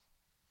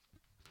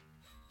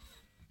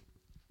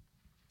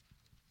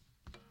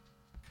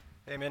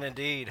Amen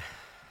indeed.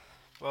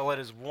 Well, it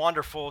is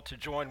wonderful to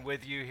join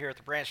with you here at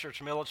the Branch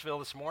Church Milledgeville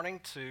this morning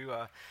to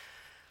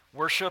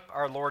worship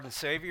our Lord and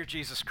Savior,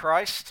 Jesus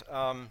Christ.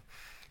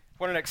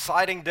 What an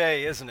exciting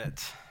day, isn't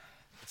it?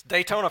 It's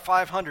Daytona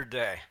 500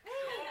 Day.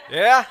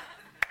 Yeah?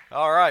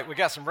 All right, we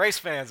got some race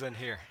fans in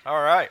here.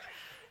 All right,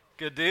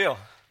 good deal.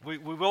 We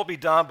will be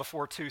done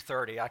before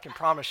 2:30. I can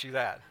promise you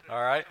that.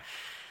 All right?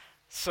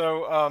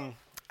 So,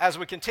 as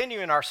we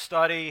continue in our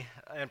study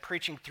and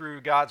preaching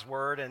through God's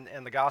Word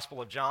and the Gospel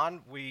of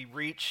John, we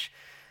reach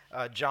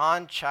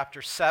John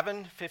chapter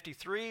 7,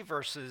 53,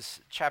 verses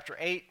chapter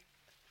 8,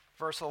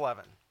 verse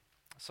 11.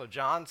 So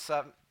John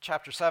 7,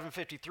 chapter 7,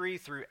 53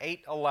 through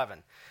 8,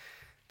 11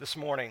 this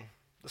morning.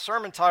 The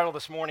sermon title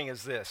this morning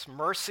is this: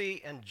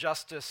 Mercy and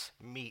Justice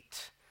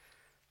Meet.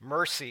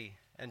 Mercy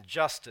and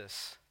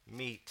Justice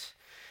Meet.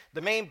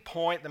 The main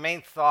point, the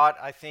main thought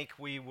I think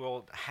we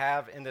will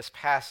have in this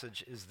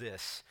passage is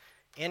this: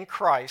 in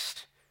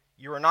Christ,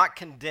 you are not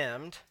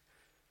condemned,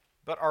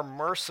 but are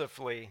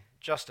mercifully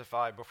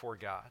justified before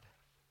God.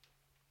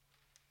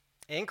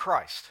 In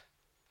Christ,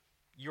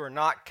 you are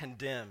not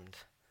condemned,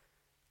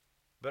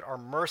 but are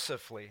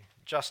mercifully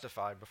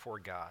justified before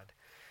God.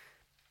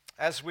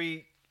 As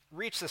we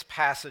reach this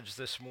passage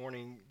this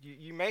morning,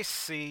 you may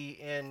see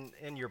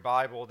in your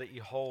Bible that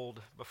you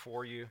hold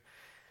before you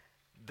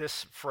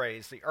this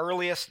phrase: the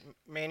earliest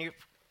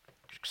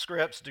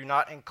manuscripts do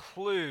not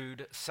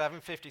include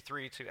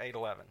 753 to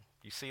 811.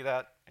 You see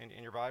that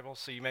in your Bible?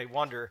 So you may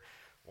wonder,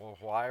 well,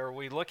 why are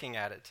we looking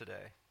at it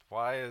today?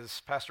 Why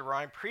is Pastor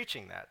Ryan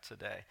preaching that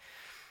today?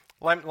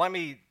 Let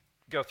me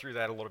go through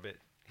that a little bit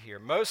here.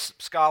 Most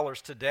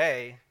scholars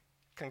today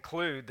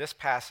conclude this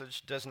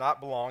passage does not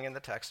belong in the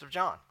text of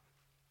John.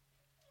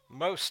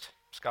 Most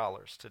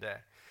scholars today,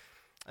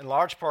 in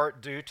large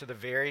part due to the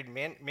varied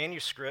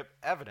manuscript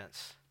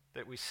evidence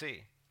that we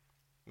see.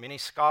 Many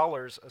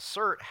scholars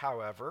assert,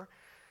 however,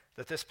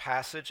 that this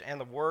passage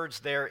and the words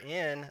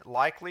therein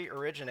likely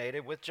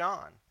originated with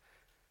John.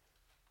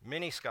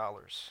 Many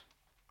scholars.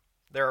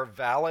 There are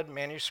valid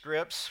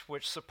manuscripts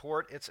which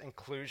support its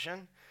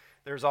inclusion.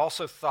 There's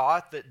also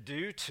thought that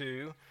due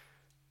to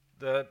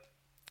the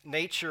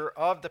nature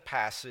of the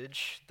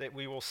passage that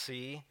we will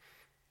see,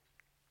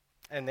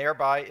 and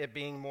thereby it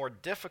being more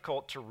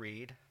difficult to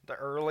read, the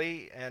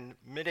early and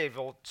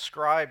medieval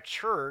scribe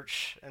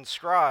church and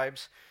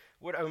scribes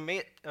would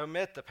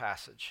omit the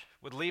passage,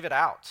 would leave it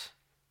out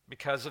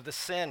because of the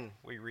sin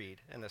we read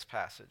in this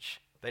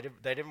passage. They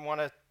didn't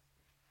want to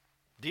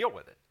deal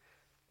with it.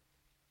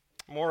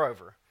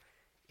 Moreover,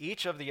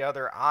 each of the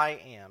other I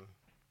am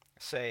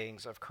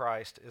sayings of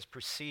Christ is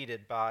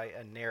preceded by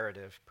a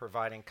narrative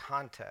providing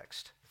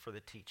context for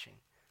the teaching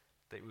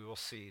that we will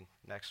see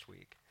next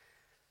week.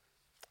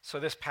 So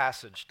this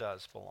passage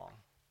does belong.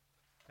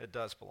 It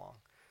does belong.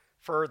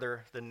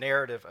 Further, the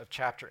narrative of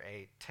chapter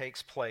 8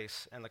 takes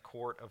place in the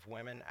court of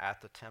women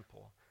at the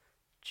temple.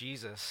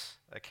 Jesus'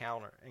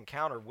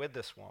 encounter with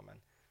this woman,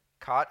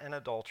 caught in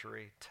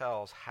adultery,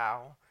 tells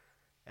how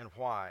and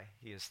why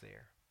he is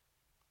there.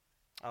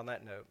 On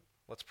that note,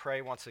 let's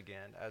pray once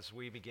again as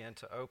we begin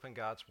to open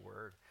God's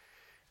Word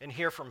and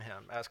hear from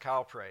him, as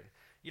Kyle prayed.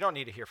 You don't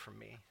need to hear from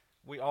me.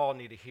 We all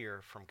need to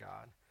hear from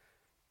God.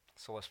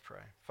 So let's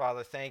pray.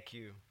 Father, thank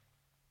you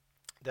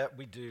that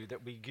we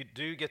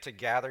do get to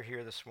gather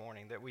here this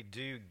morning, that we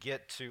do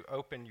get to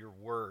open your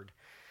Word.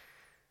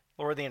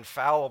 Lord, the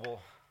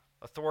infallible,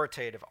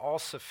 authoritative,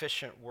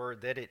 all-sufficient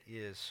Word that it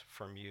is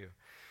from you.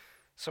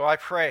 So I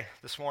pray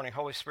this morning,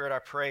 Holy Spirit, I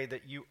pray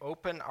that you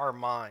open our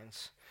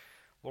minds.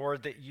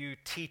 Lord, that you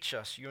teach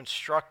us, you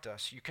instruct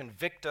us, you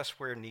convict us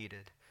where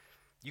needed,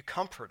 you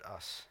comfort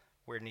us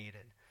where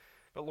needed.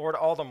 But Lord,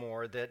 all the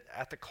more that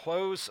at the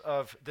close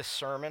of this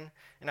sermon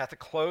and at the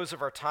close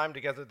of our time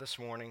together this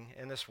morning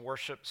in this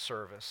worship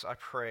service, I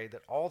pray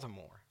that all the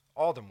more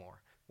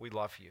we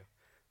love you,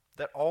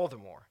 that all the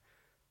more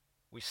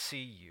we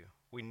see you,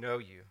 we know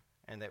you,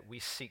 and that we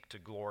seek to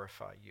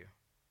glorify you.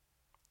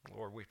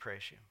 Lord, we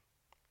praise you.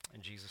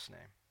 In Jesus'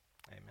 name,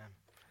 amen.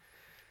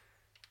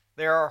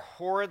 There are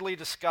horridly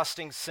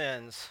disgusting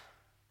sins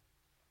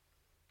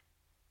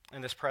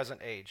in this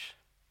present age,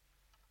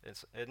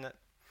 isn't it?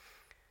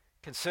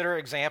 Consider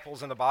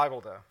examples in the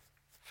Bible, though.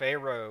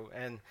 Pharaoh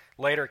and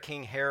later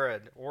King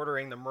Herod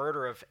ordering the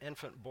murder of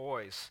infant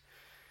boys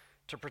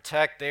to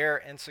protect their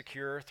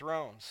insecure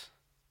thrones,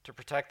 to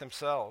protect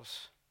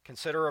themselves.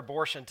 Consider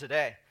abortion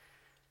today.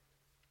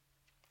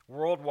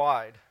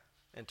 Worldwide,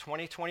 in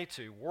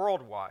 2022,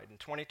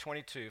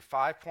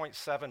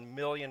 5.7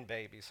 million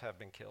babies have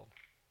been killed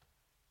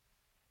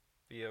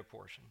via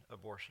abortion.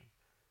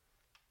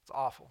 It's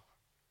awful.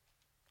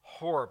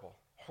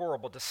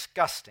 Horrible,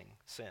 disgusting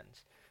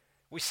sins.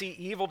 We see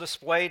evil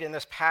displayed in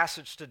this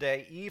passage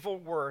today, evil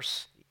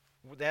worse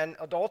than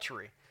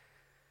adultery.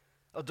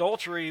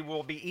 Adultery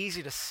will be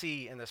easy to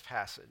see in this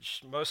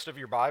passage. Most of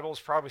your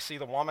Bibles probably see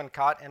the woman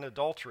caught in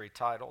adultery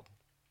titled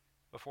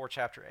before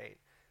chapter 8.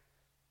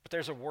 But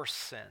there's a worse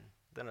sin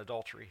than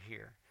adultery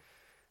here.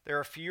 There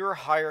are fewer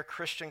higher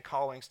Christian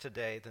callings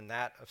today than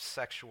that of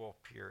sexual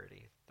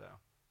purity, though.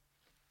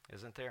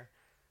 Isn't there?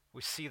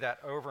 We see that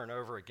over and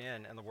over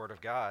again in the Word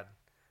of God.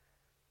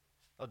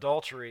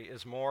 Adultery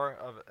is more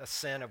of a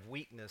sin of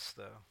weakness,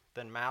 though,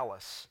 than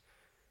malice.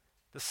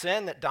 The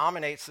sin that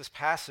dominates this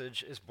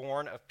passage is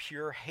born of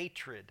pure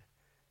hatred.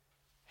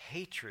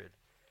 Hatred.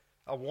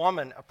 A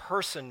woman, a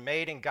person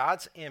made in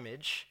God's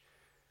image,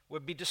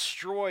 would be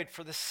destroyed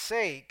for the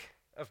sake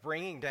of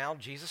bringing down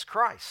Jesus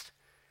Christ.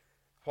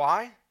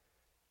 Why?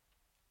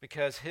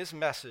 Because his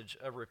message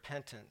of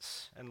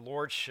repentance and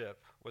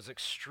lordship was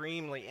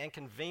extremely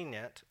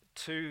inconvenient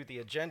to the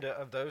agenda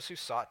of those who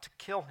sought to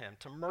kill him,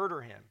 to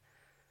murder him.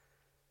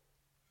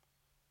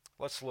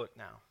 Let's look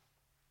now.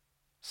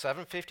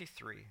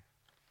 753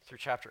 through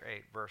chapter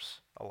 8, verse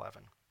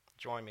 11.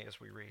 Join me as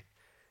we read.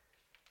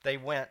 They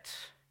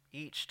went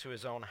each to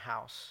his own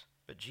house,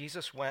 but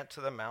Jesus went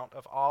to the Mount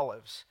of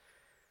Olives.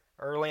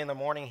 Early in the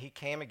morning he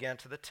came again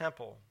to the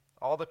temple.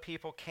 All the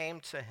people came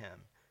to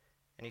him,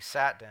 and he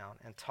sat down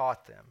and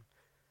taught them.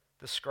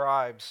 The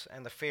scribes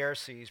and the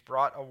Pharisees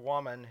brought a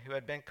woman who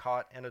had been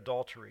caught in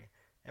adultery,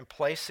 and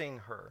placing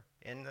her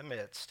in the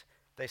midst,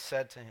 they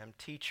said to him,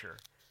 "Teacher,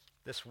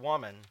 this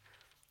woman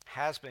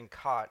has been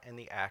caught in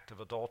the act of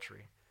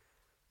adultery.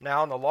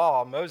 Now in the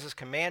law, Moses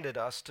commanded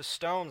us to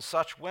stone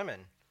such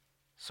women.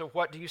 So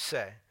what do you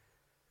say?"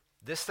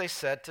 This they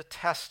said to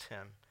test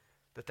him,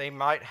 that they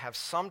might have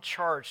some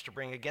charge to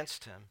bring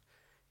against him.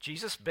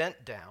 Jesus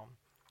bent down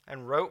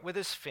and wrote with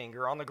his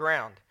finger on the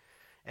ground.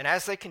 And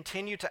as they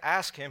continued to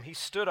ask him, he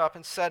stood up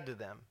and said to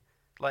them,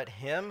 "Let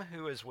him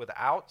who is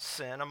without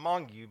sin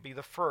among you be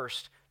the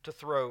first to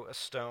throw a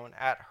stone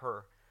at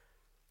her."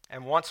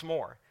 And once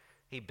more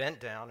he bent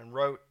down and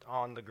wrote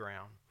on the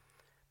ground.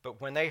 But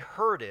when they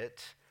heard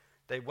it,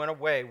 they went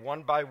away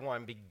one by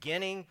one,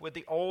 beginning with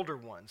the older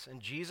ones,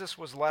 and Jesus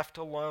was left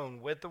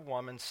alone with the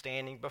woman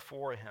standing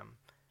before him.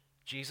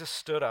 Jesus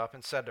stood up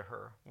and said to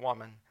her,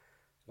 "Woman,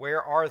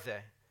 where are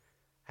they?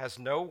 Has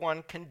no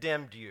one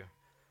condemned you?"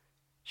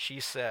 She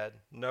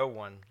said, "No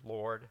one,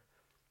 Lord."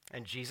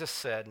 And Jesus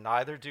said,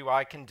 "Neither do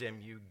I condemn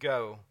you.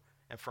 Go,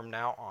 and from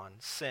now on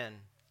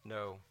sin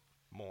no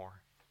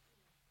more."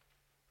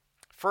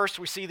 First,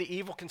 we see the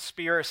evil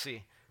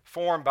conspiracy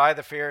formed by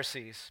the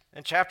Pharisees.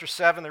 In chapter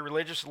 7, the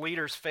religious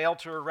leaders failed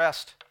to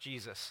arrest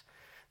Jesus.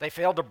 They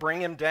failed to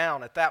bring him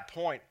down at that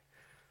point.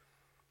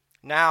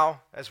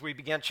 Now, as we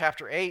begin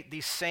chapter 8,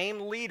 these same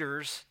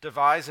leaders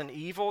devise an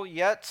evil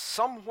yet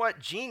somewhat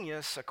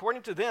genius,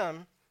 according to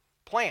them,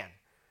 plan.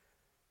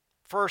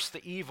 First,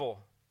 the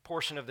evil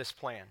portion of this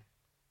plan.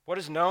 What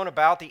is known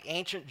about the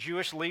ancient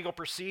Jewish legal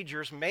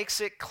procedures makes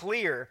it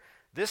clear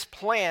this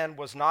plan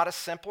was not a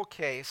simple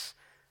case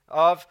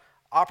of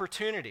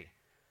opportunity.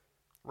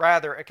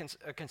 Rather,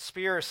 a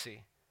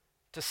conspiracy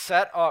to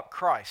set up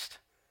Christ,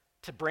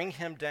 to bring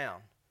him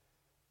down,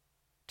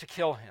 to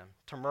kill him,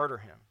 to murder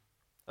him.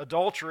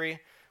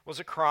 Adultery was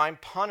a crime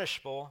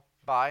punishable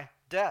by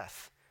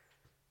death.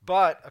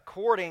 But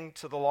according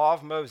to the law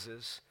of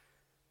Moses,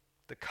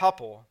 the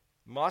couple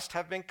must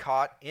have been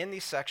caught in the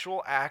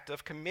sexual act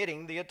of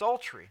committing the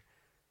adultery.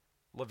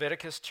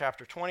 Leviticus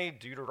chapter 20,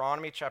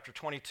 Deuteronomy chapter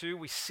 22,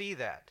 we see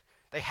that.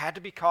 They had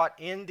to be caught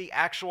in the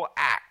actual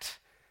act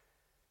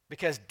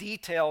because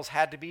details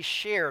had to be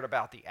shared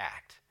about the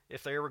act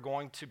if they were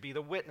going to be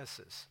the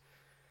witnesses.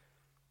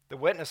 The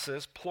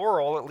witnesses,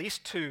 plural, at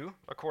least two,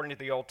 according to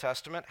the Old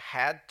Testament,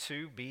 had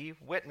to be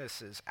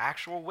witnesses,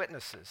 actual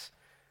witnesses.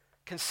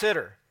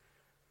 Consider,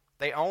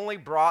 they only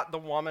brought the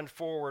woman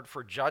forward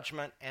for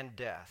judgment and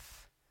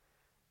death,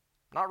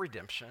 not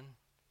redemption.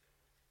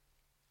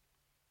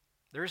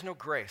 There is no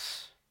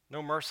grace,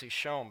 no mercy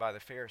shown by the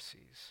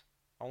Pharisees.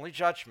 Only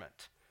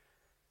judgment.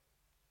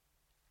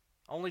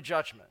 Only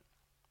judgment.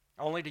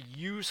 Only to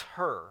use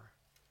her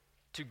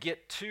to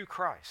get to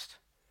Christ.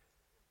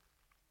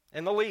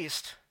 In the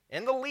least,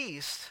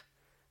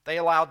 they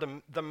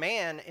allowed the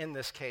man in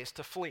this case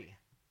to flee.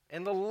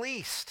 In the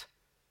least,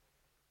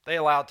 they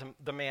allowed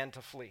the man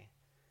to flee.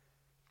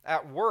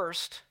 At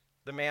worst,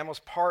 the man was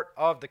part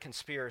of the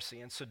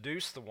conspiracy and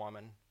seduced the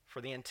woman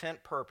for the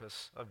intent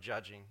purpose of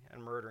judging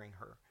and murdering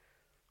her.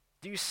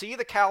 Do you see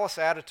the callous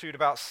attitude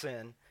about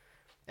sin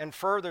and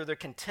further the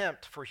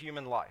contempt for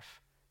human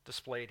life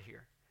displayed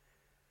here?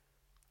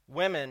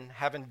 Women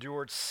have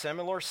endured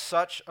similar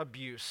such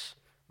abuse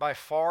by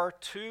far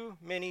too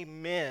many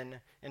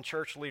men in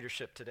church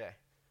leadership today.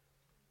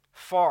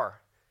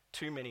 Far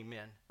too many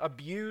men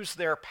abuse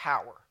their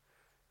power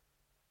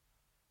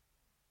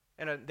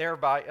and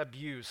thereby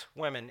abuse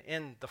women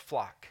in the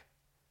flock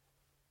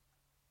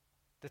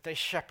that they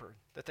shepherd,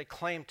 that they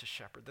claim to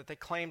shepherd, that they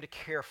claim to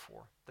care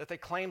for, that they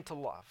claim to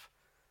love,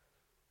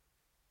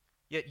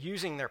 yet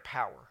using their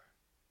power,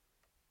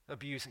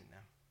 abusing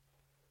them.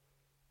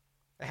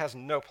 It has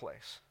no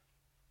place.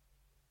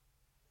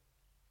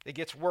 It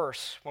gets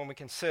worse when we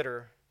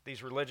consider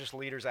these religious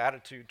leaders'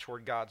 attitude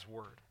toward God's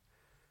word.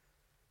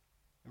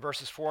 In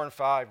verses 4 and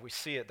 5, we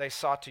see it. They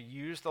sought to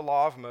use the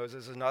law of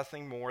Moses as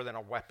nothing more than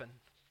a weapon.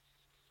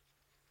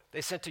 They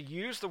sought to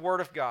use the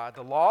word of God,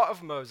 the law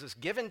of Moses,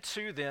 given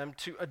to them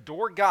to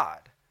adore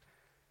God,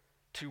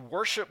 to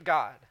worship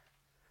God,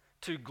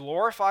 to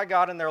glorify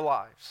God in their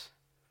lives.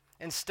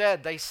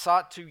 Instead, they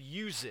sought to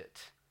use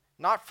it,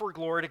 not for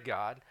glory to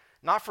God,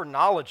 not for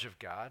knowledge of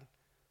God,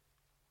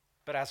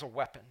 but as a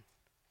weapon,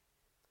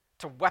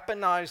 to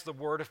weaponize the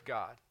word of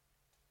God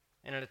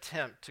in an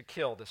attempt to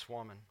kill this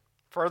woman.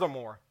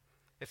 Furthermore,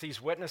 if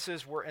these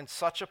witnesses were in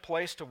such a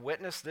place to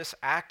witness this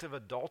act of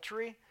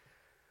adultery,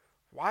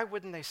 why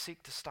wouldn't they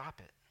seek to stop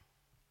it?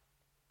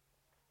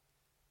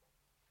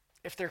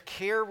 If their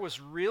care was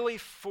really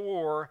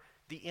for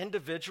the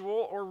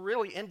individual or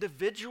really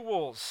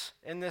individuals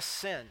in this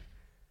sin,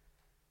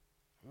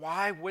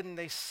 why wouldn't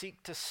they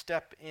seek to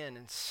step in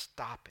and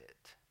stop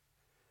it?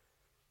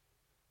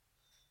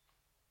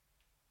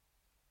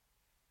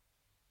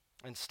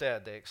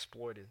 Instead, they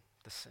exploited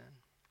the sin.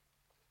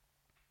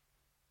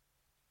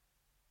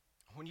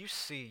 When you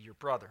see your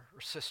brother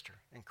or sister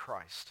in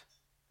Christ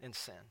in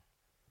sin,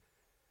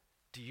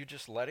 do you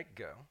just let it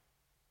go,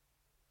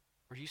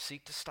 or do you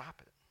seek to stop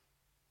it?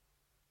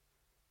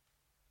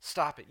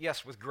 Stop it,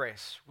 yes, with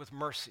grace, with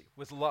mercy,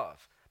 with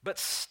love, but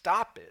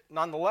stop it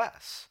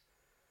nonetheless.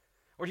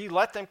 Or do you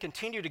let them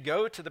continue to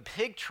go to the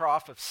pig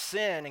trough of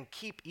sin and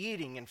keep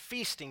eating and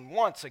feasting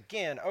once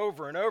again,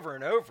 over and over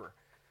and over?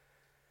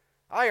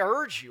 I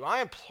urge you,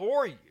 I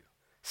implore you,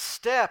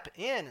 step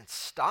in and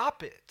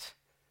stop it.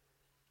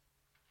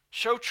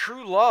 Show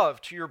true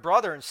love to your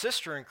brother and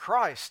sister in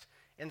Christ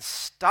and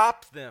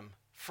stop them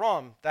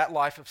from that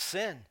life of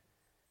sin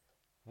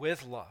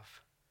with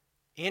love,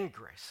 in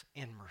grace,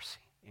 in mercy,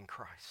 in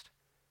Christ.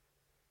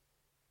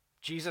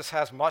 Jesus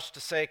has much to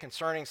say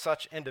concerning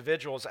such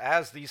individuals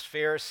as these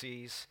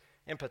Pharisees,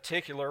 in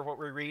particular what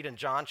we read in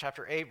John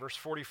chapter 8, verse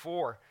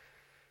 44.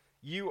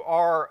 You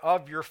are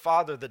of your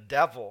father the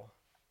devil,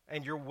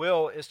 and your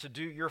will is to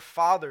do your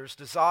father's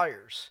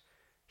desires.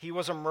 He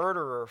was a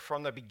murderer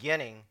from the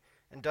beginning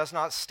and does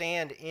not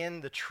stand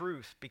in the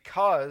truth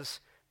because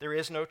there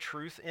is no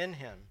truth in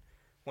him.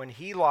 When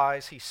he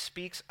lies, he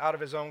speaks out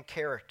of his own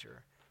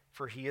character,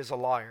 for he is a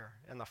liar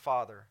and the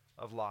father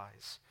of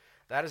lies.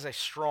 That is a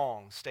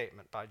strong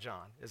statement by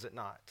John, is it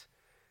not?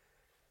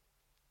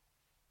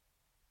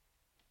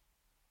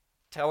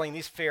 Telling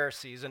these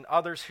Pharisees and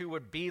others who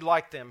would be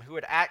like them, who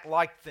would act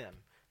like them,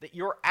 that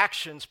your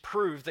actions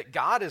prove that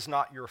God is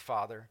not your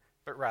father,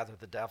 but rather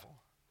the devil.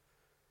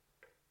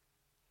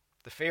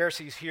 The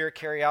Pharisees here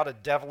carry out a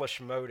devilish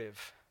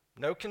motive.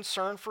 No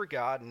concern for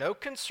God, no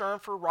concern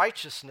for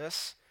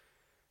righteousness,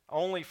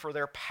 only for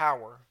their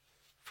power,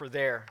 for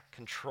their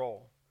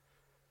control.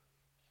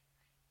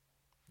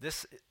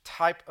 This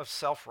type of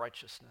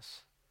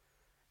self-righteousness,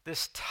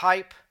 this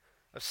type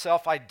of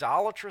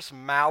self-idolatrous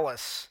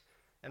malice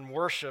and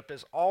worship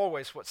is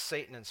always what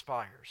Satan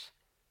inspires.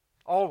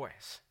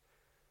 Always.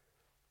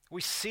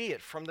 We see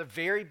it from the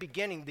very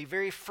beginning, the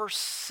very first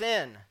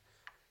sin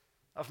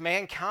of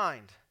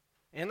mankind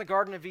in the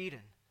Garden of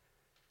Eden.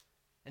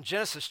 In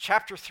Genesis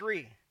chapter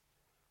 3,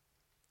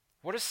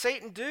 what does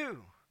Satan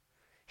do?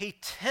 He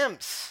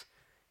tempts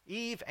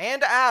Eve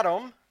and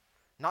Adam,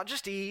 not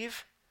just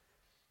Eve,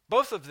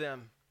 both of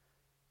them,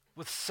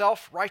 with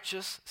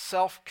self-righteous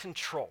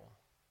self-control.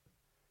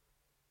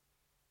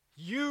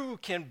 You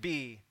can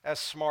be as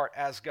smart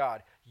as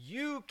God.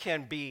 You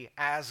can be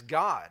as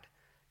God.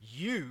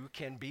 You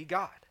can be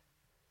God.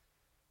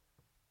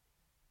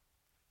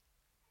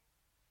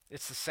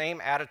 It's the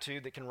same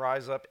attitude that can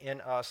rise up in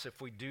us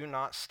if we do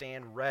not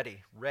stand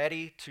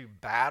ready to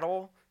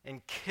battle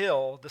and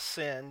kill the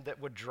sin that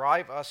would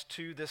drive us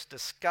to this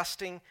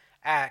disgusting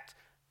act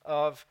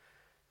of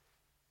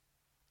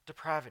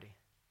depravity.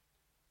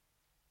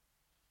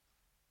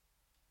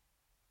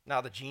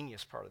 Now, the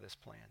genius part of this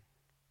plan,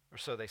 or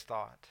so they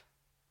thought.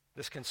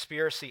 This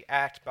conspiracy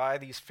act by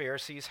these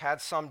Pharisees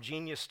had some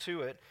genius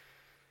to it.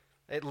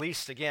 At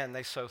least, again,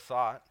 they so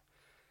thought.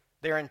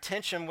 Their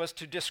intention was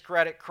to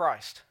discredit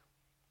Christ.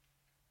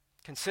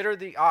 Consider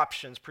the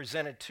options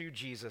presented to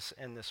Jesus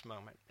in this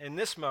moment. In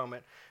this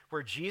moment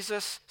where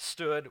Jesus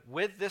stood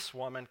with this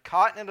woman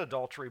caught in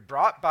adultery,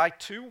 brought by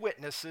two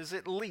witnesses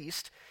at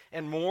least,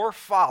 and more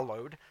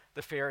followed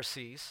the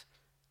Pharisees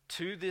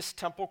to this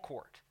temple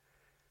court.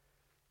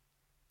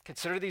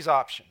 Consider these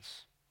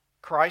options.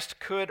 Christ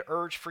could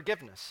urge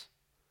forgiveness.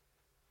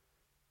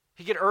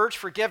 He could urge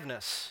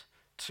forgiveness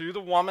to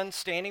the woman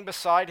standing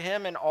beside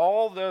him and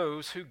all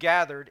those who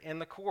gathered in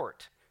the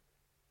court.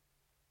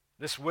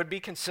 This would be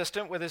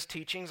consistent with his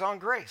teachings on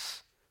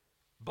grace,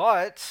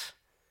 but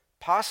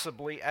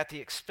possibly at the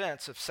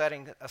expense of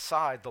setting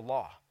aside the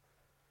law,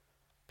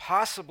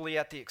 possibly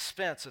at the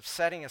expense of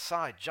setting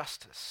aside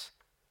justice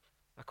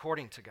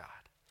according to God.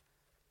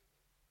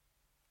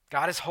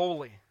 God is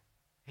holy.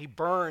 He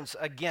burns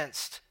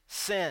against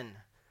sin.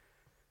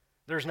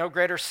 There's no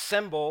greater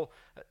symbol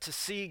to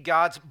see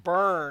God's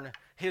burn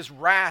his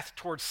wrath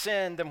towards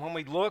sin than when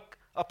we look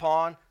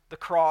upon the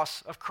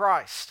cross of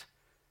Christ.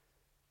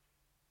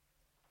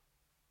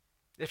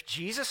 If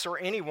Jesus or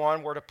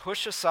anyone were to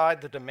push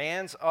aside the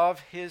demands of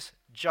his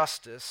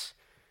justice,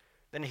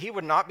 then he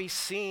would not be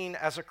seen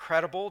as a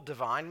credible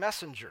divine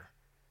messenger.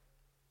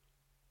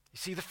 You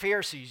see, the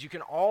Pharisees, you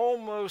can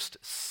almost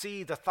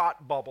see the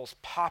thought bubbles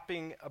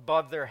popping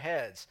above their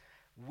heads.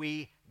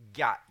 we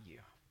got you.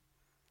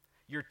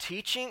 You're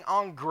teaching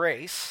on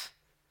grace,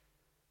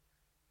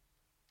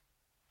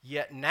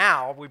 yet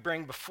now we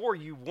bring before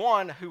you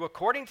one who,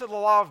 according to the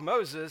law of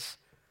Moses,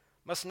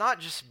 must not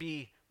just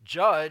be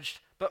judged,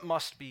 but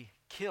must be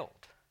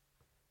killed.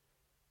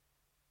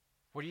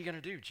 What are you going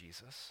to do,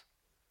 Jesus?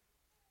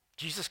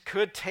 Jesus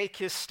could take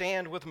his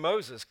stand with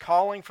Moses,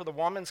 calling for the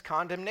woman's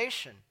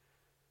condemnation.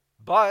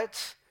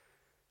 But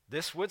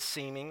this would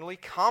seemingly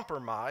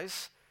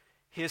compromise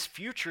his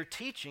future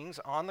teachings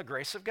on the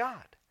grace of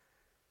God.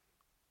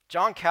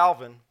 John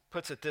Calvin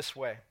puts it this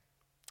way.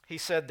 He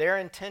said their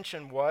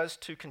intention was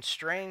to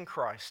constrain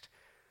Christ,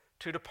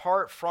 to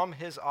depart from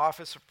his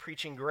office of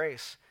preaching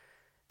grace,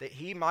 that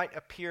he might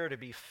appear to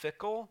be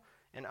fickle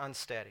and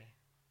unsteady.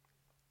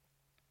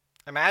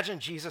 Imagine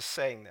Jesus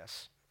saying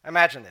this.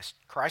 Imagine this.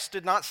 Christ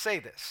did not say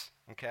this,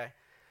 okay?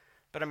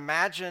 But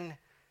imagine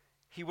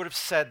he would have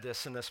said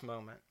this in this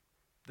moment.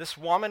 This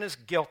woman is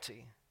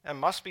guilty and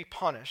must be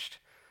punished.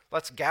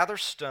 Let's gather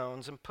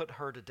stones and put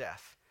her to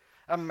death.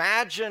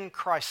 Imagine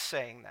Christ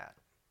saying that.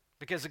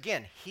 Because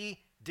again, he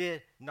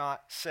did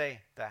not say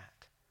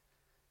that.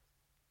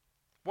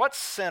 What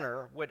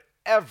sinner would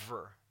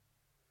ever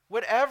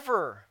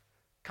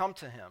come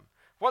to him?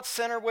 What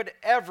sinner would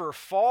ever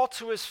fall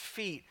to his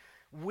feet,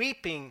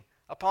 weeping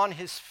upon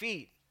his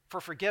feet for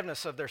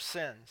forgiveness of their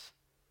sins?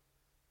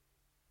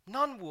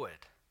 None would.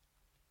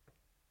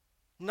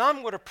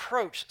 None would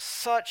approach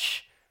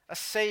such a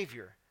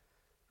Savior.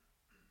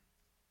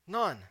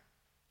 None.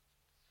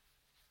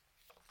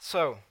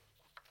 So,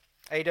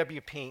 A.W.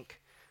 Pink,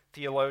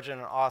 theologian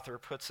and author,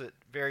 puts it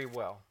very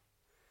well.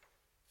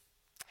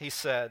 He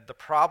said, the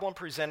problem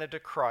presented to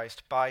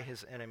Christ by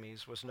his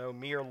enemies was no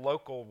mere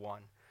local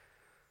one.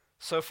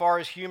 So far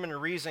as human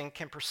reason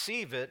can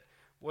perceive it,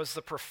 was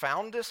the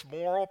profoundest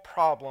moral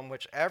problem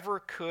which ever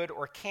could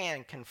or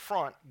can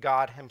confront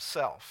God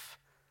himself.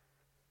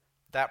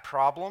 That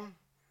problem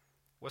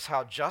was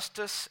how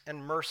justice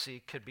and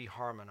mercy could be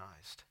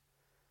harmonized.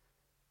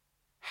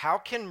 How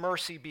can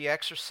mercy be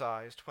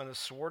exercised when the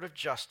sword of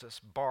justice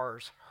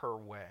bars her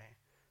way?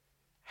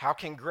 How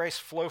can grace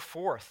flow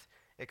forth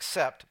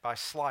except by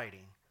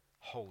slighting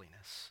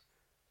holiness?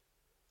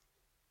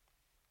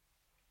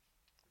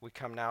 We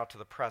come now to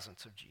the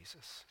presence of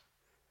Jesus.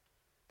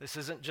 This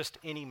isn't just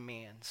any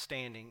man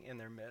standing in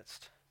their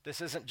midst.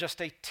 This isn't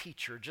just a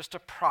teacher, just a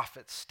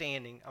prophet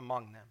standing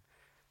among them.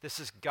 This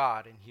is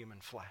God in human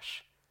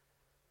flesh.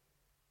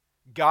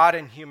 God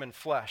in human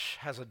flesh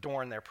has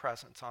adorned their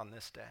presence on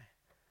this day.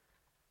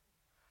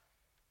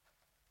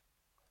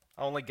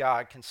 Only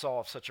God can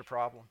solve such a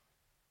problem.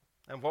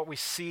 And what we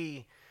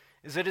see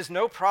is it is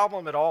no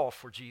problem at all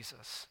for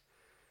Jesus.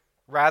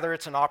 Rather,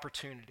 it's an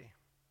opportunity.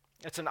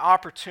 It's an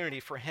opportunity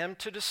for him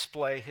to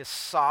display his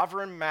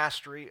sovereign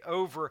mastery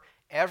over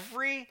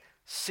every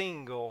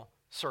single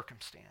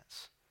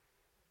circumstance.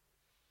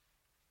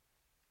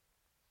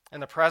 In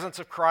the presence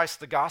of Christ,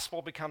 the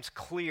gospel becomes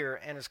clear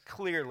and is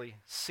clearly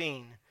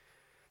seen.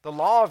 The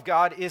law of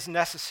God is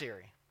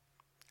necessary.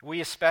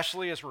 We,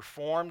 especially as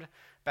Reformed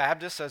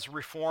Baptists, as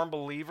Reformed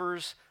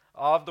believers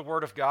of the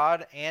Word of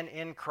God and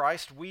in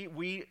Christ,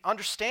 we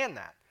understand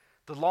that.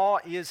 The law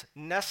is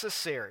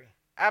necessary,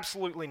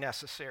 absolutely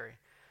necessary.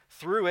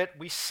 Through it,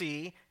 we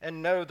see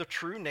and know the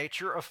true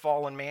nature of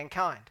fallen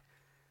mankind.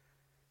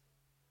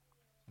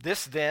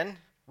 This then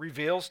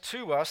reveals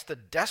to us the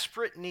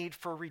desperate need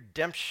for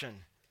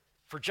redemption,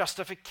 for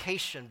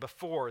justification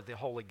before the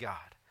holy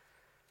God.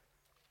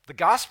 The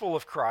gospel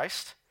of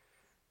Christ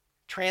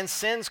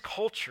transcends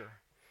culture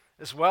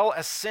as well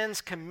as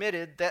sins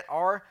committed that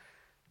are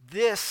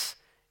this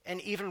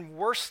and even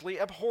worsely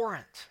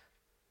abhorrent.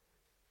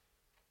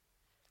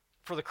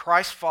 For the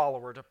Christ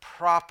follower to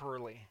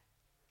properly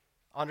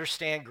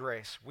understand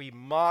grace, we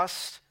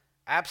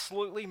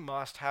absolutely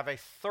must have a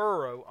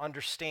thorough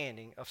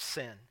understanding of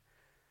sin.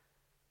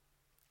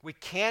 We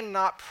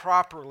cannot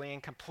properly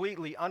and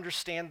completely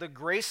understand the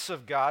grace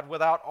of God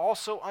without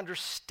also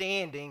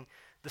understanding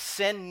the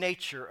sin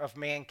nature of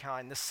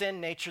mankind, the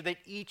sin nature that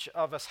each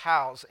of us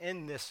house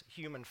in this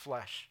human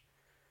flesh.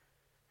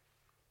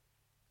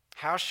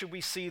 How should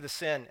we see the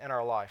sin in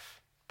our life?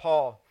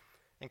 Paul,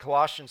 in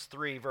Colossians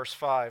 3, verse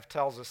 5,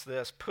 tells us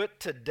this: put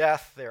to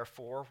death,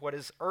 therefore, what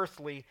is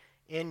earthly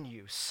in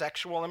you: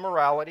 sexual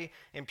immorality,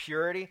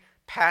 impurity,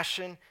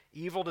 passion,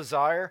 evil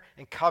desire,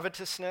 and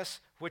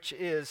covetousness, which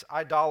is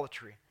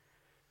idolatry.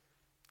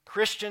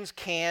 Christians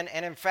can,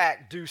 and in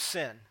fact, do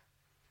sin.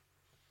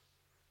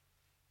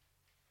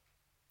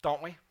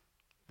 Don't we?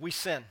 We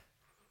sin.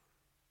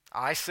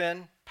 I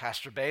sin,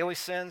 Pastor Bailey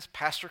sins,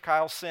 Pastor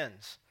Kyle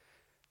sins.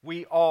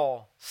 We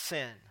all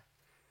sin.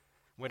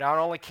 We not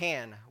only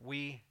can,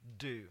 we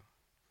do.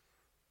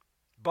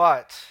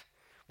 But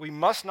we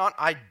must not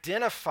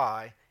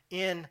identify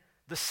in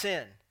the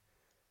sin,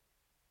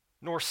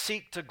 nor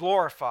seek to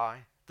glorify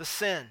the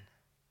sin.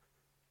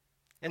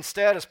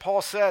 Instead, as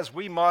Paul says,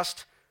 we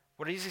must,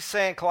 what does he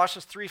say in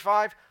Colossians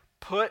 3:5?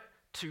 Put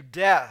to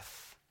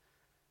death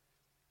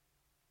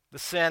the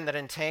sin that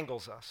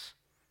entangles us.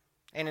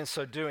 and in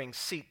so doing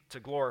seek to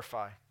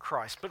glorify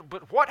Christ.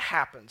 But what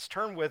happens?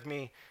 Turn with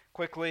me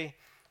quickly,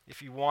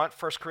 if you want,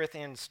 1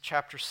 Corinthians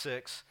chapter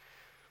 6.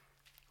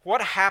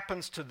 What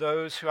happens to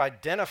those who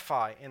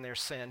identify in their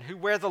sin, who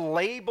wear the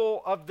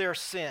label of their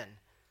sin?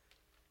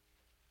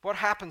 What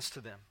happens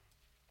to them?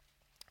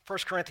 1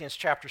 Corinthians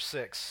chapter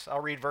 6, I'll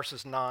read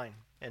verses 9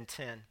 and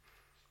 10,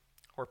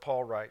 where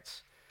Paul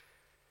writes,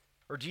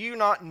 "Or do you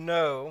not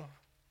know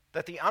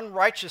that the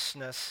unrighteous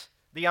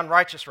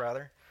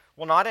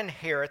will not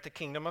inherit the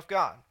kingdom of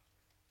God?"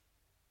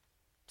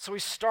 So he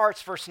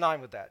starts verse 9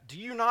 with that. Do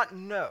you not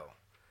know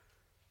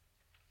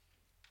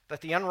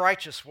that the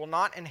unrighteous will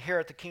not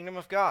inherit the kingdom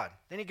of God?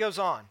 Then he goes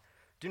on,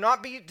 "Do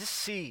not be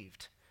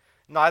deceived.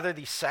 Neither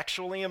the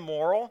sexually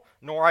immoral,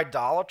 nor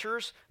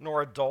idolaters,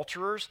 nor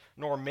adulterers,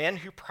 nor men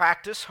who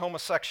practice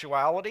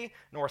homosexuality,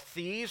 nor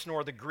thieves,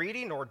 nor the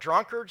greedy, nor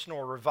drunkards,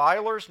 nor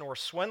revilers, nor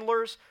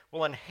swindlers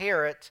will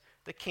inherit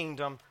the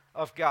kingdom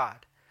of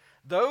God."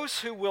 Those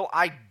who will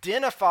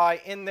identify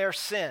in their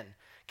sin.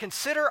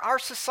 Consider our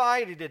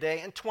society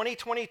today in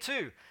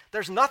 2022.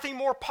 There's nothing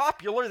more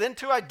popular than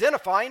to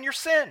identify in your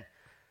sin.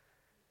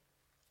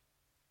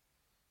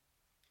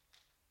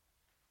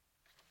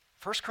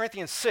 1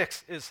 Corinthians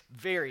 6 is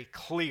very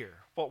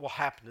clear what will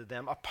happen to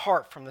them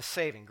apart from the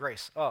saving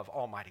grace of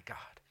Almighty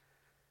God.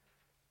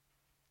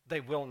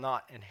 They will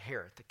not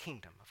inherit the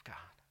kingdom of God.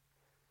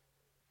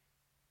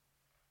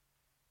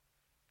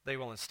 They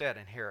will instead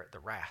inherit the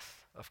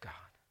wrath of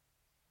God.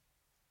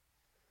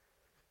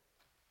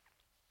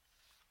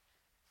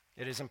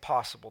 It is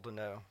impossible to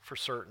know for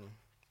certain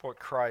what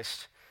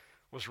Christ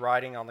was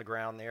writing on the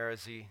ground there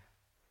as he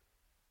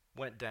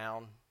went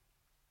down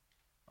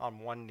on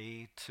one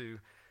knee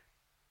to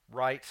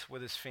write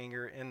with his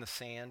finger in the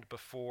sand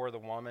before the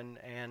woman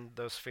and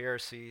those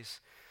Pharisees.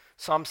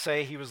 Some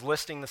say he was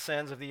listing the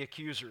sins of the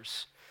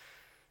accusers.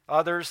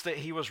 Others that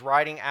he was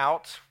writing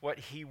out what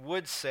he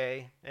would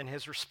say in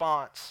his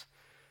response.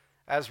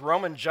 As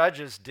Roman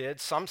judges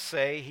did, some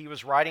say he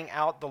was writing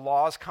out the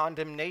law's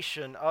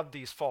condemnation of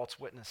these false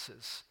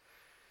witnesses.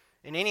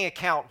 In any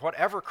account,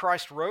 whatever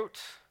Christ wrote,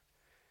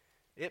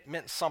 it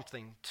meant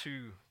something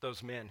to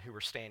those men who were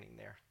standing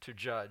there to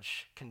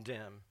judge,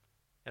 condemn,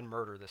 and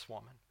murder this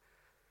woman.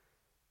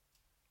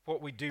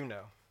 What we do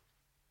know,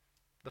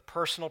 the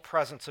personal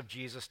presence of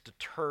Jesus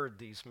deterred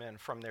these men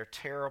from their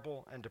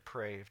terrible and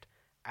depraved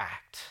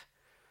act.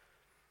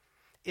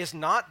 Is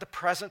not the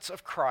presence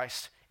of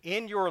Christ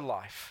in your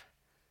life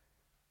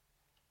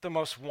the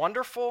most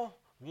wonderful,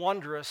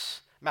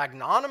 wondrous,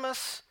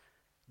 magnanimous,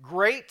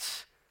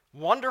 great,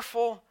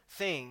 wonderful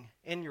thing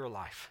in your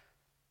life?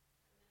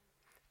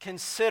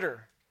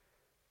 Consider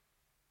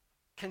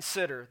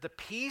the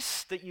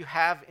peace that you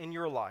have in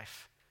your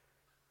life,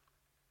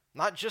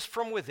 not just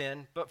from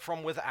within, but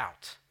from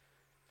without.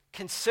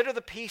 Consider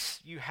the peace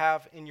you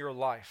have in your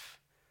life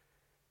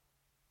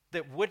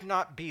that would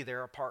not be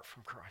there apart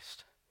from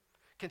Christ.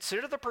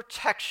 Consider the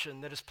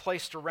protection that is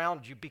placed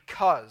around you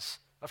because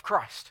of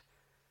Christ.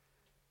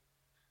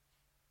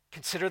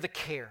 Consider the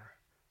care,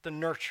 the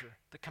nurture,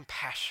 the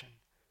compassion,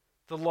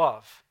 the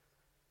love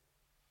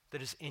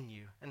that is in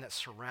you and that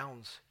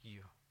surrounds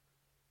you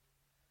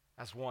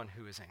as one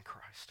who is in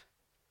Christ.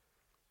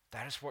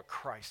 That is what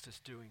Christ is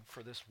doing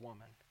for this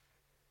woman,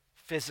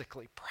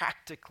 physically,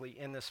 practically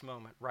in this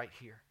moment right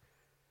here.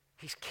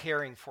 He's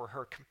caring for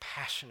her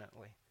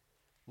compassionately,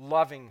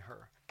 loving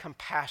her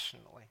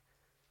compassionately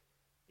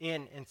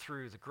in and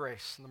through the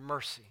grace and the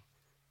mercy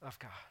of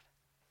God.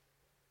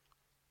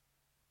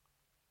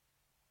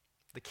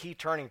 The key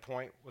turning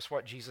point was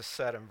what Jesus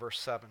said in verse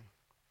 7.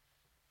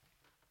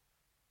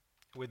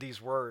 With these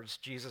words,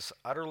 Jesus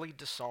utterly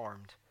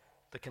disarmed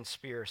the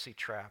conspiracy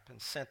trap and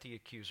sent the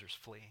accusers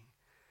fleeing.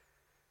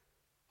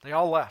 They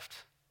all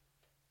left,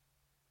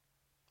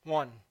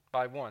 one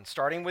by one,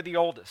 starting with the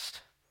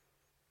oldest,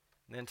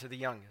 then to the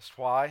youngest.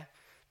 Why?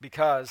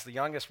 Because the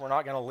youngest were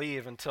not going to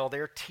leave until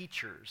their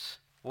teachers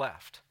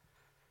left.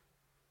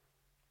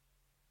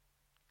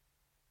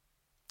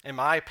 In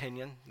my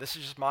opinion, this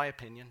is just my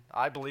opinion,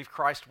 I believe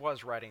Christ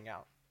was writing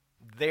out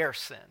their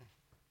sin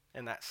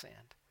in that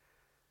sand.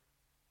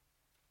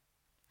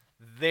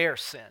 Their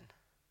sin.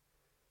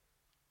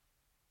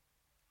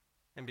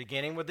 And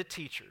beginning with the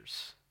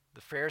teachers,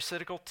 the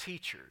Pharisaical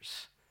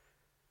teachers,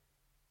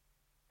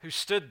 who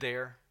stood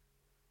there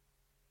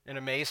in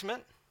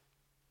amazement.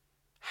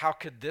 How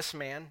could this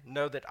man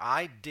know that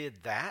I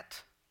did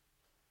that?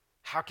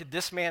 How could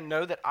this man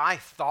know that I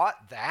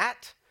thought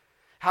that?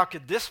 How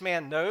could this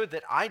man know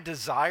that I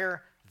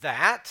desire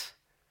that?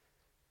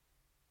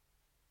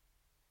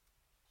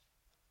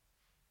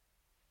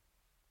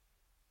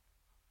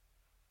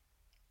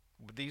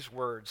 With these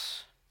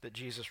words that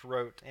Jesus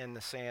wrote in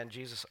the sand,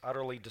 Jesus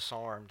utterly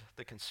disarmed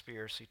the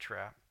conspiracy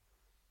trap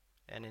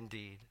and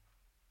indeed,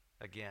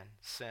 again,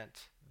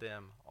 sent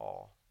them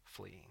all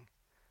fleeing.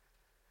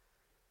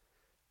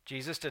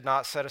 Jesus did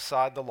not set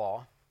aside the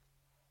law.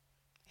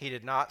 He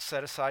did not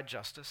set aside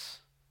justice.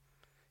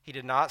 He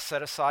did not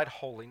set aside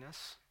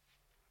holiness.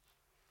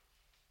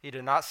 He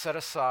did not set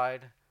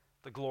aside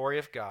the glory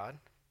of God.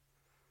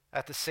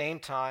 At the same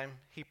time,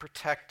 he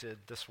protected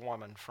this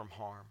woman from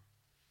harm.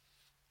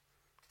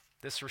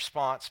 This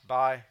response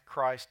by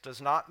Christ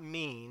does not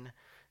mean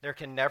there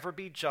can never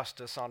be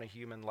justice on a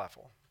human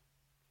level.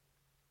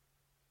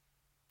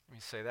 Let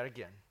me say that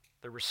again.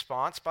 The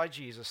response by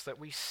Jesus that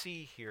we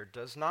see here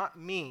does not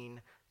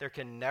mean there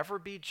can never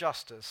be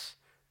justice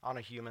on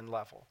a human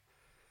level.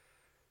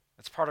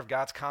 It's part of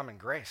God's common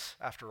grace,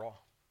 after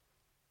all.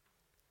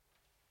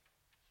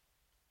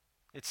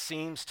 It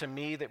seems to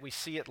me that we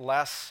see it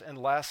less and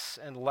less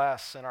and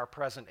less in our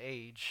present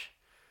age.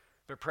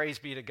 But praise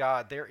be to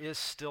God, there is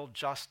still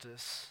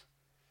justice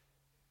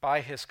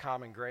by his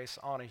common grace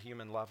on a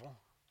human level.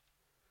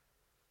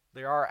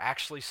 There are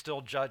actually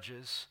still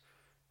judges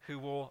who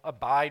will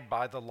abide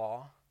by the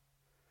law.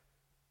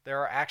 There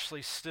are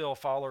actually still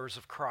followers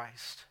of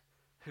Christ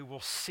who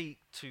will seek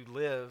to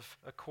live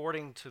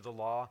according to the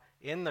law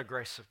in the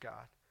grace of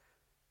God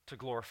to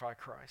glorify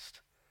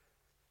Christ.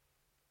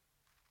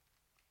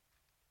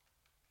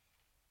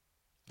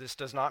 This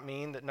does not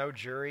mean that no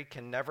jury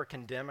can never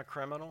condemn a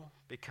criminal,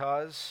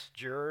 because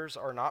jurors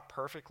are not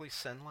perfectly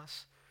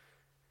sinless,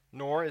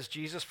 nor is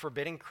Jesus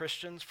forbidding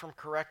Christians from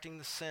correcting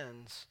the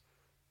sins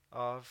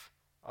of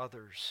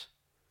others.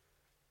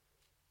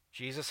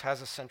 Jesus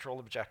has a central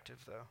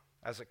objective, though,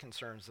 as it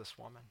concerns this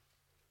woman.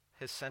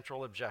 His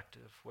central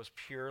objective was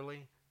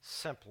purely,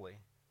 simply,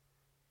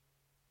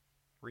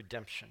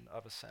 redemption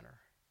of a sinner.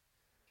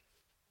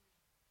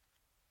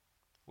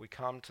 We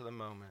come to the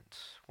moment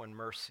when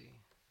mercy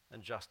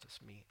and justice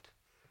meet.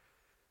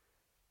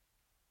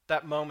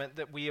 That moment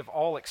that we have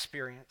all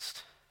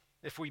experienced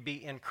if we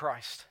be in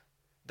Christ.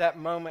 That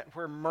moment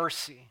where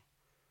mercy,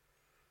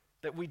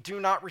 that we do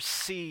not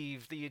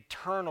receive the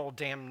eternal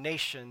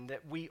damnation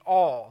that we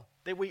all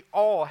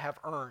have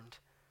earned,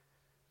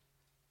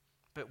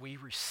 but we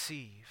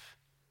receive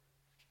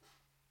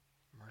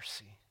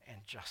mercy and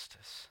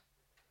justice.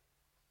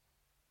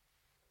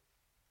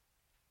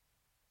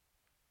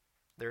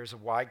 There is a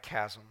wide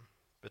chasm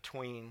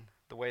between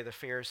the way the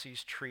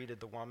Pharisees treated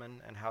the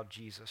woman and how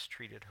Jesus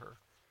treated her.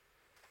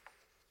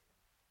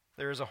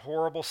 There is a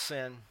horrible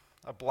sin,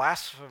 a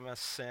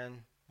blasphemous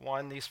sin,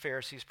 one these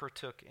Pharisees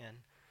partook in,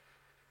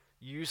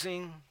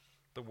 using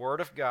the word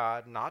of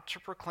God not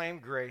to proclaim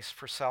grace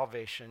for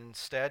salvation,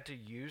 instead to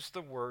use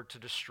the word to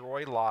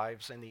destroy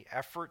lives in the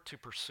effort to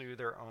pursue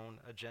their own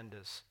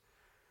agendas.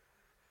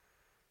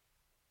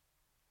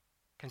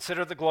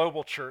 Consider the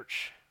global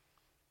church.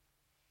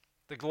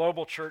 The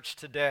global church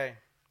today,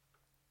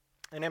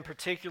 and in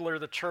particular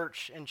the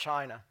church in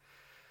China.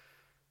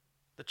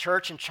 The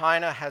church in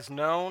China has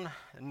known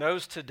and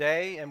knows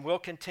today and will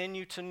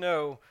continue to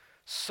know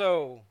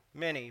so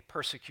many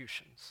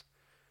persecutions.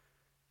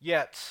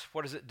 Yet,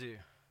 what does it do?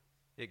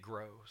 It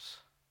grows.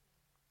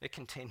 It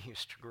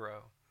continues to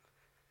grow.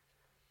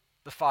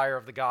 The fire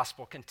of the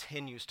gospel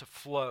continues to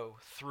flow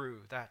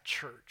through that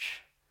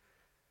church,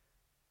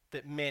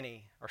 that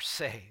many are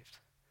saved,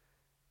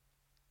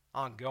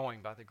 ongoing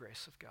by the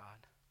grace of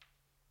God.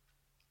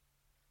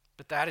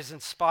 But that is in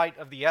spite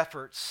of the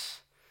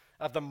efforts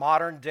of the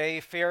modern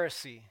day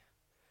Pharisee,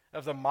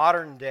 of the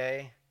modern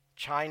day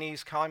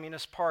Chinese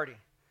Communist Party.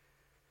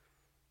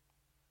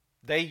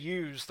 They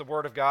use the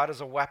word of God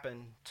as a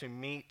weapon to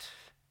meet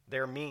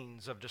their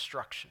means of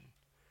destruction.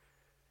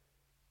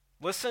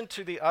 Listen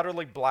to the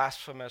utterly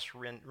blasphemous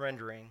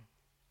rendering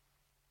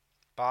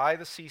by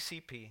the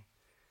CCP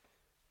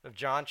of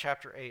John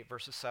chapter 8,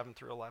 verses 7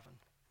 through 11.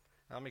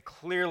 Now, let me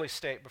clearly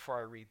state before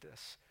I read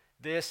this.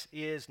 This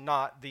is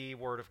not the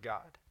word of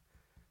God.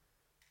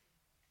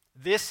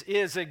 This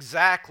is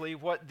exactly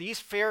what these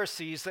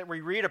Pharisees that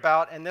we read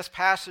about in this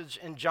passage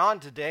in John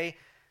today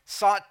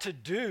sought to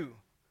do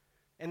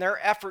in their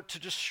effort to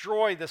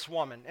destroy this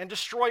woman and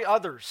destroy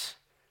others.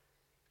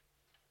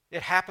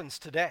 It happens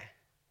today.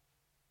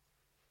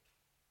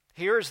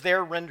 Here's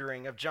their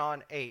rendering of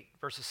John 8,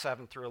 verses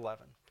 7 through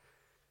 11.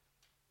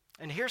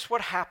 And here's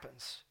what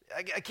happens.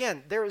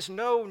 Again, there is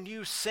no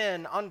new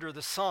sin under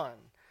the sun.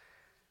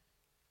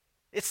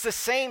 It's the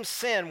same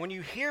sin. When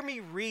you hear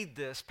me read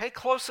this, pay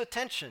close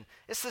attention.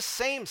 It's the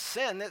same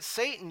sin that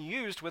Satan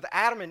used with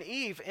Adam and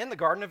Eve in the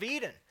Garden of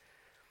Eden.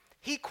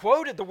 He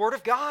quoted the Word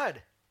of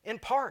God in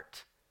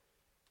part,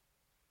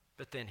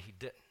 but then he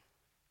didn't.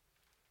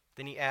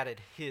 Then he added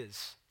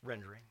his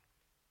rendering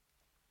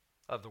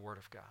of the Word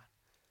of God.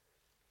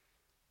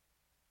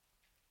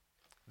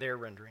 Their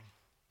rendering.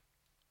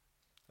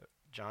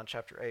 John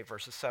chapter 8,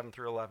 verses 7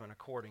 through 11,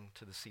 according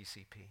to the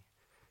CCP.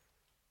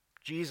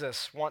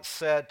 Jesus once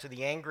said to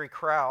the angry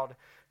crowd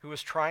who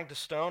was trying to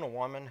stone a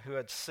woman who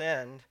had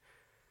sinned,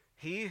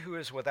 "He who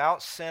is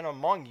without sin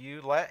among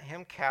you, let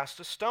him cast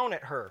a stone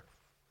at her."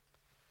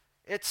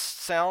 It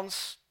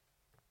sounds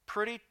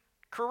pretty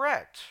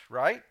correct,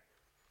 right?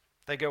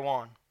 They go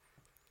on.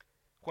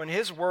 When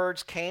his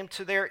words came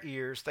to their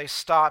ears, they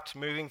stopped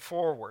moving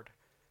forward.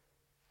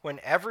 When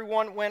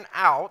everyone went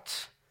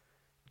out,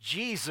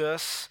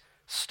 Jesus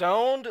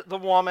stoned the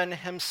woman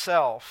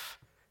himself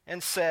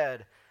and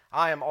said,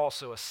 "I am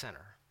also a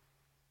sinner."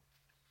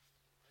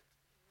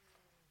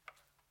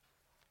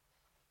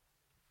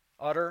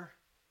 Utter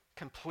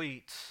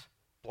complete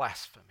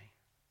blasphemy.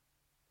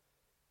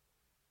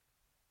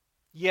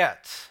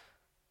 Yet,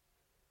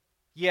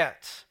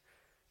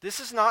 this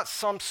is not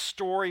some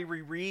story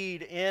we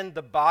read in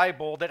the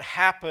Bible that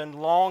happened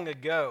long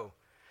ago.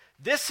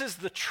 This is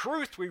the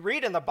truth we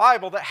read in the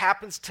Bible that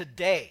happens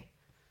today.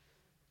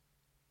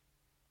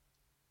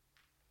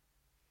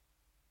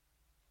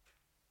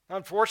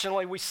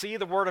 Unfortunately, we see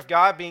the Word of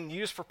God being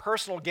used for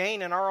personal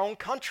gain in our own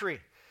country,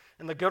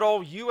 in the good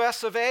old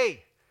US of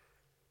A,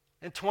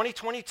 in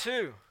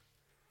 2022.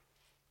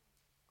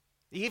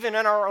 Even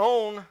in our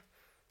own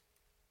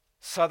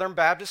Southern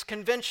Baptist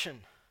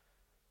Convention,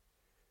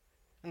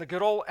 in the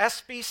good old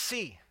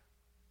SBC.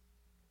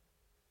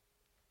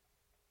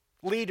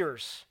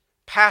 Leaders,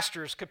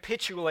 pastors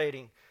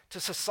capitulating to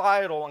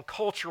societal and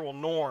cultural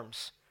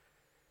norms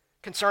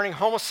concerning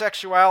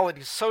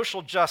homosexuality,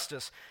 social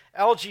justice,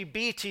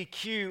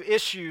 LGBTQ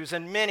issues,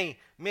 and many,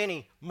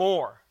 many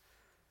more.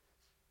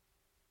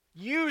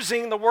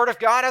 Using the Word of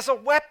God as a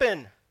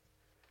weapon.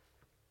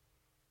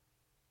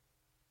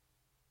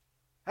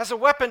 As a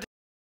weapon to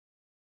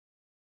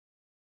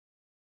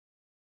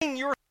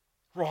you're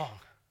wrong.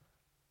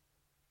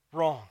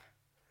 Wrong.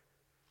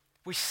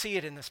 We see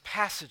it in this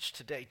passage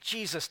today.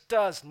 Jesus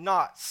does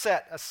not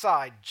set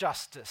aside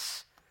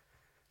justice.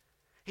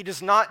 He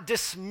does not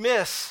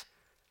dismiss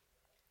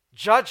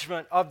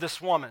judgment of this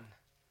woman.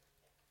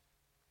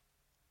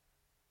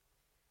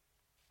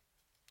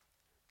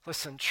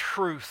 Listen,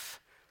 the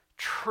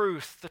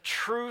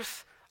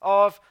truth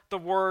of the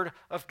Word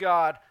of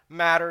God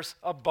matters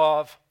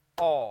above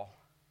all.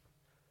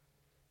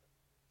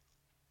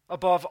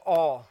 Above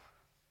all.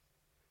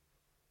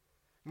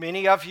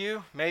 Many of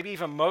you, maybe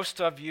even most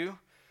of you,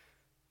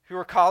 who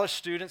are college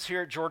students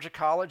here at Georgia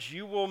College,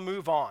 you will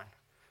move on.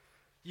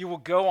 You will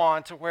go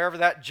on to wherever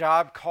that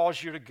job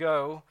calls you to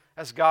go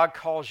as God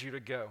calls you to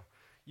go.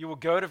 You will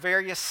go to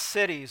various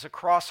cities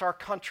across our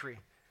country.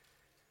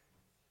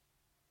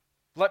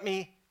 Let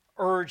me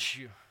urge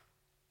you.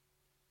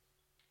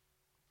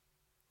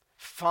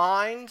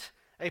 Find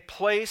a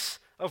place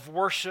of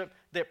worship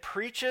that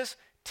preaches,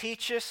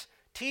 teaches,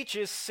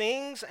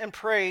 sings, and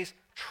prays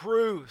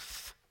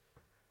truth.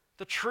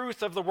 The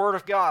truth of the Word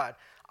of God.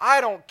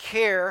 I don't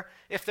care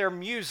if their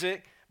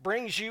music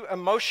brings you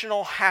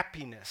emotional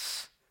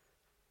happiness.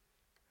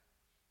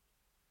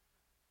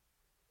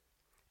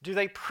 Do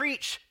they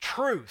preach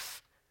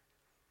truth?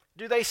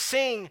 Do they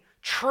sing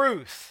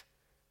truth?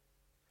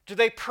 Do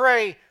they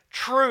pray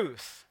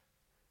truth?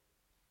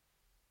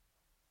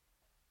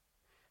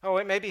 Oh,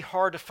 it may be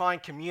hard to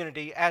find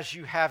community as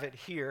you have it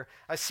here.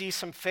 I see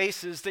some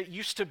faces that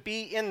used to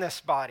be in this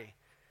body.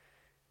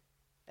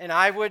 And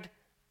I would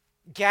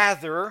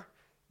gather,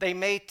 they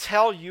may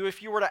tell you,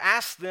 if you were to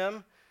ask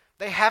them,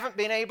 they haven't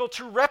been able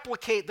to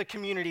replicate the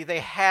community they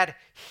had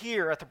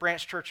here at the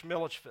Branch Church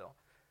Milledgeville.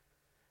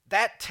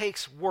 That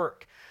takes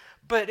work.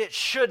 But it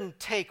shouldn't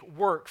take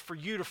work for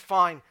you to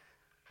find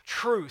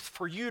truth,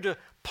 for you to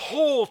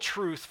pull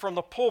truth from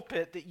the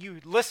pulpit that you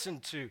listen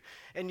to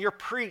and you're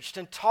preached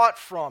and taught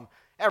from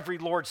every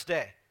Lord's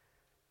Day.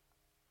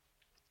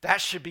 That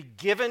should be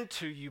given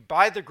to you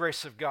by the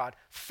grace of God.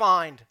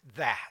 Find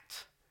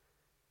that.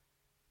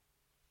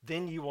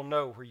 Then you will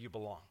know where you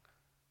belong.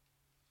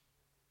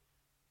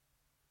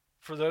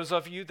 For those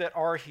of you that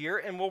are here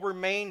and will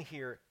remain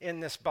here in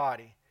this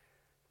body,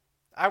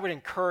 I would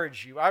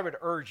encourage you, I would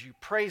urge you,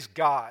 praise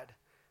God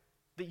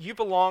that you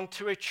belong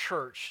to a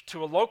church,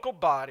 to a local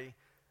body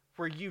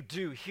where you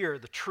do hear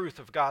the truth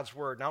of God's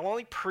word, not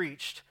only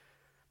preached,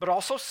 but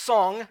also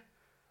sung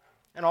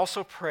and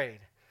also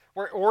prayed,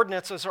 where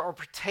ordinances are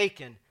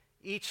partaken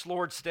each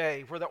Lord's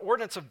Day, where the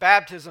ordinance of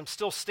baptism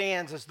still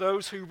stands as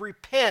those who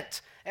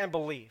repent and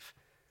believe.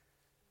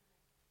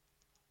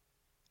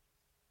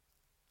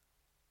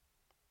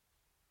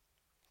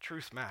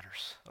 Truth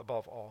matters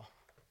above all.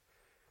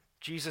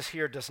 Jesus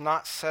here does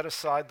not set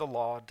aside the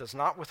law, does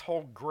not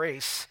withhold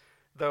grace,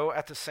 though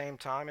at the same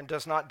time, and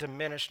does not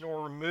diminish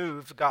nor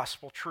remove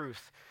gospel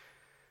truth.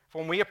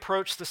 When we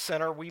approach the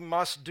sinner, we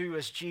must do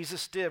as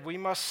Jesus did. We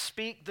must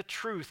speak the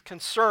truth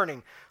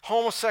concerning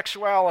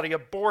homosexuality,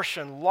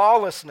 abortion,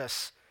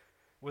 lawlessness,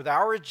 with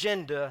our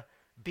agenda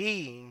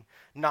being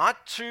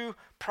not to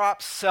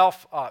prop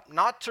self up,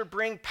 not to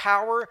bring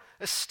power,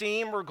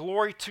 esteem, or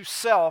glory to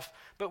self,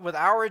 but with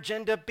our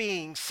agenda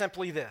being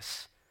simply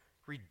this: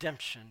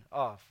 redemption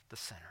of the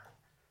sinner.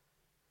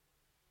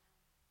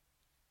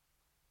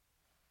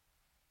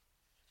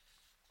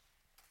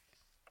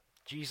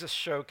 Jesus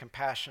showed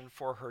compassion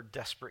for her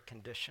desperate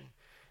condition.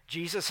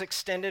 Jesus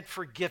extended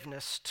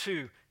forgiveness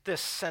to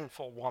this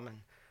sinful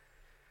woman.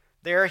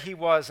 There he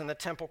was in the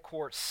temple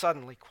courts,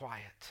 suddenly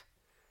quiet.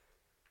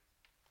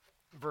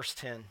 Verse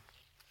 10.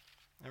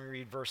 Let me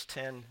read verse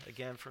 10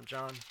 again from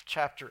John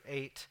chapter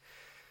 8.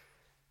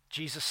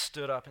 Jesus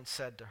stood up and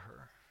said to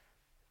her,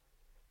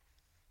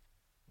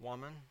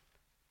 "Woman,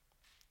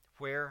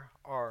 where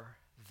are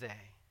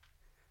they?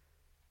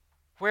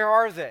 Where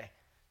are they?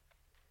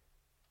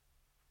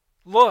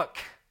 Look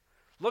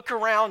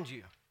around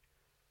you.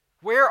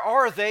 Where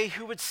are they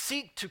who would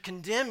seek to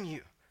condemn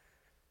you?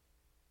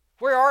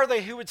 Where are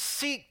they who would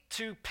seek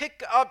to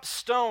pick up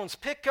stones,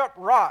 pick up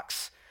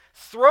rocks,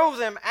 throw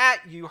them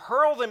at you,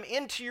 hurl them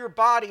into your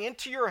body,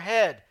 into your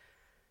head,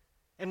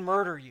 and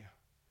murder you?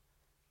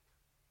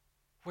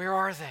 Where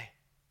are they?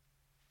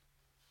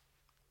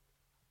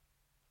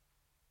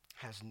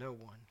 Has no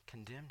one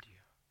condemned you?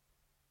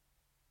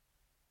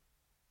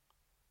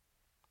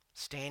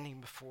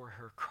 Standing before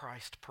her,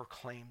 Christ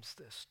proclaims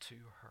this to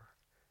her.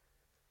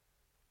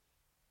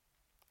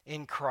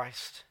 In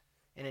Christ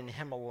and in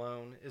Him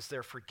alone is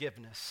there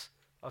forgiveness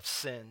of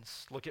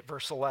sins. Look at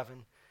verse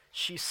 11.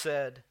 She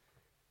said,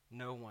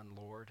 "No one,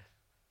 Lord.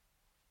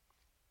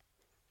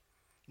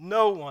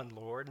 No one,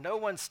 Lord. No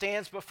one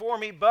stands before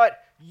me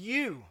but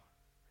you.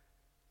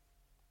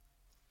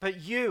 But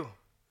you.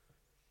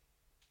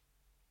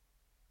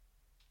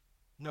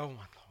 No one,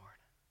 Lord."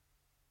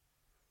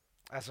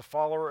 As a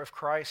follower of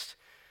Christ,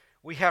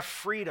 we have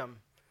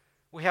freedom.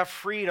 We have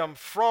freedom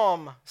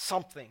from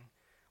something.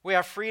 We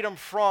have freedom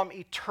from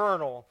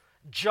eternal,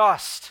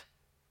 justified,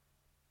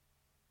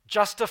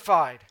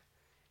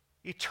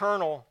 the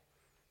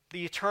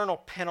eternal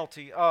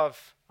penalty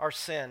of our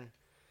sin.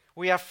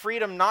 We have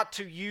freedom not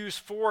to use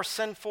for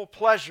sinful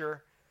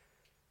pleasure,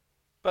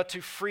 but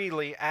to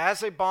freely,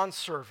 as a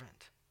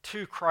bondservant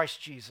to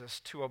Christ Jesus,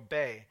 to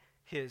obey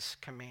His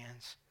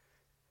commands.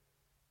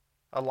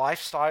 A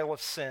lifestyle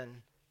of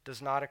sin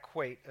does not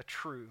equate a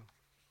true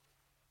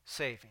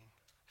saving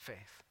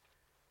faith.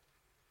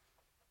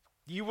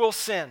 You will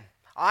sin.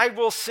 I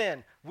will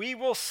sin. We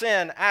will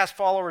sin as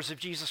followers of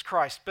Jesus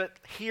Christ. But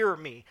hear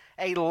me,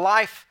 a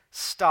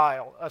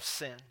lifestyle of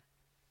sin.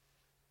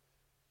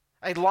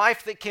 A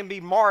life that can be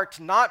marked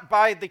not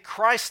by the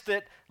Christ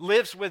that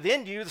lives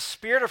within you, the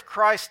Spirit of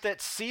Christ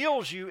that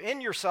seals you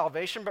in your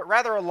salvation, but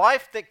rather a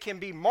life that can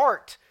be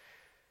marked.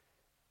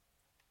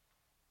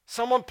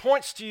 Someone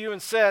points to you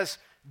and says,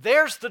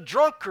 "There's the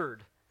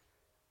drunkard."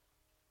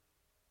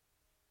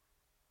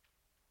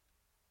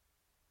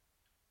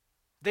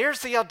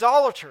 There's the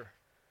idolater.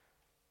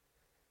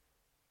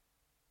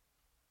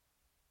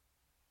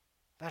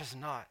 That is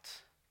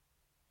not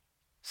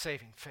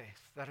saving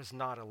faith. That is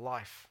not a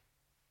life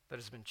that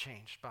has been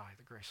changed by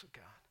the grace of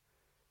God.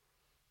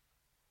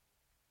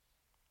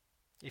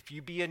 If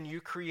you be a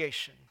new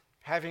creation,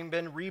 having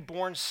been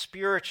reborn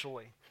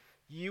spiritually,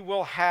 you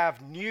will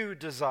have new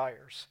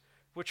desires,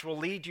 which will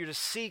lead you to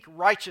seek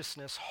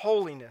righteousness,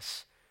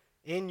 holiness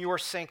in your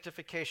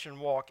sanctification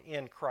walk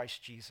in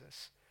Christ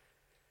Jesus.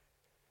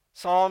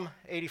 Psalm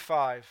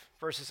 85,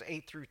 verses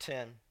 8 through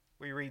 10,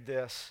 we read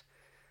this.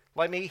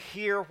 "Let me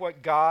hear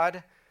what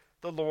God,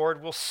 the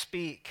Lord, will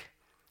speak,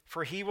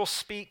 for He will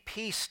speak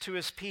peace to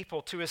His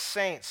people, to His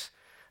saints,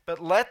 but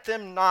let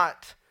them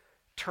not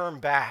turn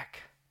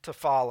back to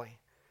folly.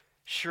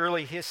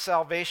 Surely His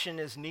salvation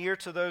is near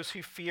to those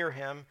who fear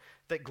Him,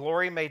 that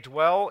glory may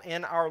dwell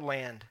in our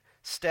land.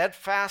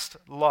 Steadfast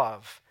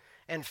love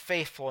and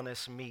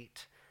faithfulness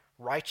meet.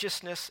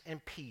 Righteousness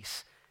and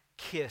peace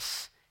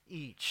kiss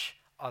each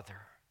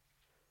other."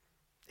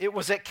 It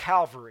was at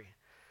Calvary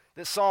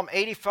that Psalm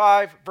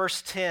 85,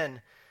 verse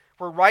 10,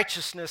 where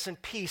righteousness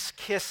and peace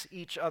kiss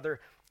each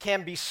other,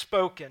 can be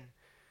spoken.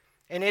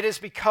 And it is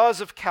because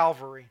of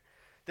Calvary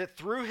that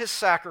through His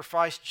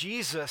sacrifice,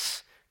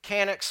 Jesus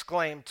can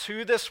exclaim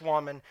to this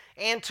woman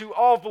and to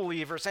all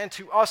believers and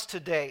to us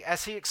today,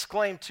 as He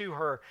exclaimed to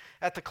her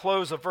at the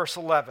close of verse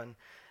 11,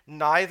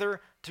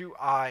 "Neither do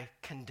I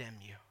condemn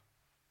you."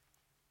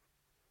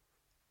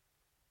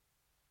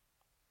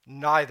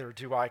 Neither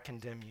do I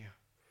condemn you.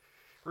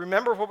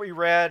 Remember what we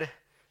read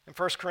in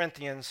 1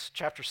 Corinthians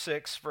chapter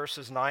 6,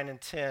 verses 9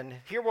 and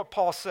 10. Hear what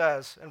Paul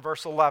says in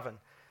verse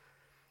 11.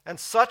 "And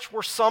such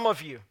were some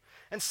of you,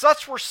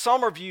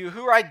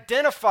 who are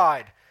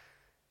identified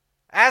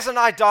as an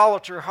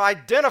idolater,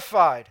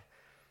 identified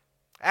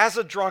as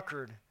a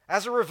drunkard,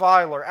 as a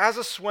reviler, as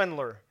a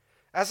swindler,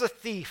 as a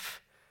thief,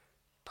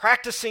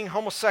 practicing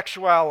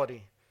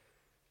homosexuality.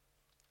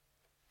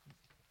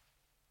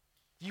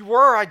 You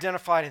were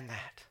identified in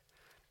that.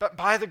 But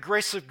by the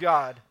grace of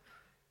God,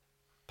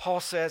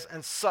 Paul says,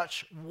 and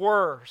such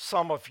were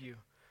some of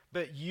you,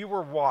 but you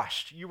were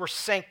washed, you were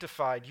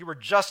sanctified, you were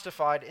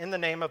justified in the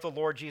name of the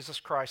Lord Jesus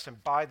Christ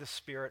and by the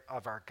Spirit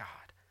of our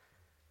God.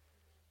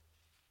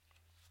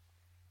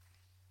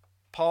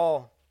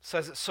 Paul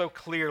says it so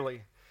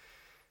clearly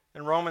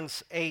in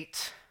Romans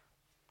 8,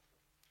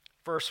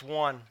 verse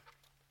 1.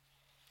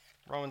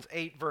 Romans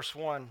 8, verse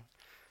 1,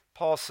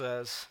 Paul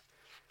says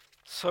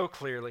so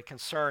clearly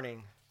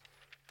concerning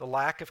the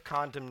lack of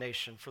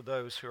condemnation for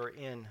those who are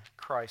in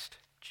Christ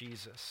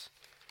Jesus.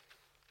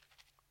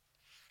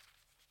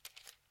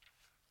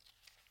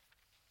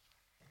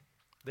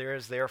 There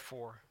is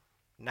therefore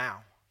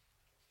now,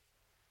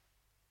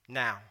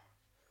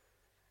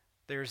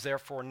 there is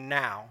therefore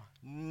now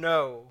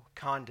no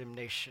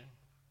condemnation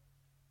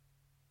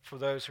for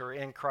those who are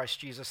in Christ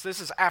Jesus. This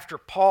is after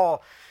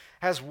Paul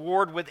has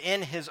warred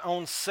within his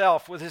own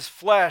self, with his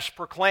flesh,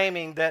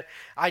 proclaiming that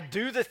I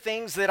do the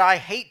things that I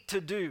hate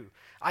to do.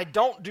 I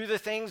don't do the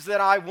things that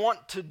I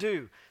want to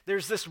do.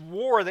 There's this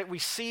war that we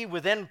see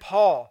within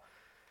Paul,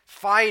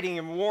 fighting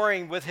and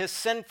warring with his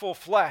sinful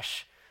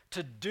flesh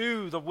to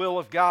do the will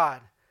of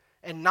God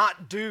and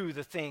not do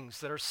the things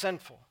that are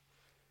sinful,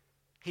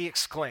 he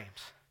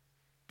exclaims,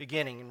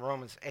 beginning in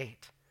Romans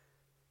 8,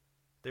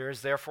 "There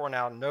is therefore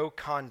now no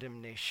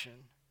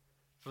condemnation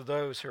for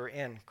those who are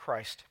in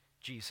Christ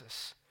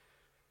Jesus."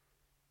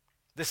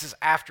 This is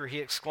after he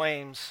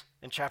exclaims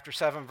in chapter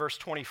 7, verse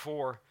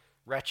 24,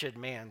 "Wretched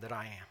man that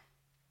I am."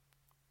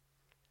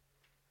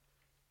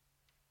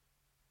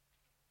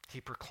 He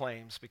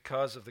proclaims,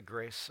 because of the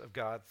grace of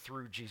God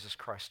through Jesus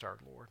Christ our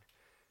Lord,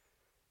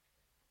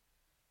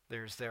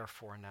 there is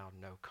therefore now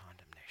no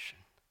condemnation.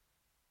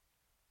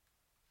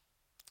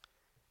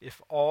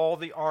 If all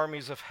the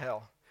armies of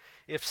hell,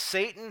 if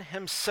Satan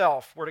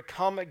himself were to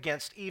come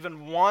against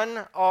even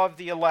one of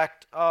the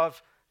elect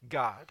of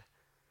God,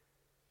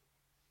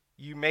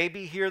 you may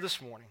be here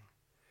this morning.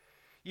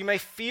 You may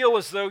feel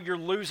as though you're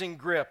losing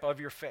grip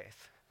of your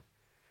faith.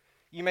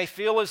 You may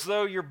feel as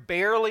though you're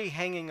barely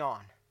hanging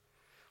on.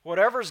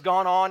 Whatever's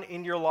gone on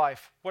in your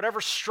life,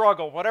 whatever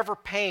struggle, whatever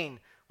pain,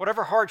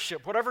 whatever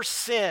hardship, whatever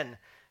sin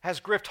has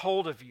gripped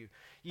hold of you,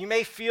 you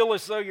may feel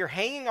as though you're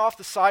hanging off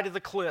the side of the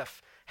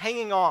cliff,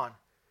 hanging on,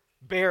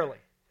 barely.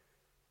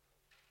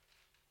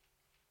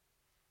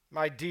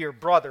 My dear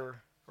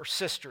brother or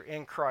sister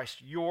in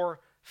Christ, your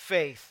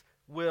faith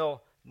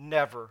will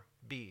never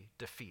be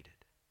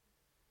defeated.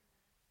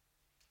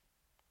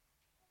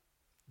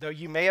 Though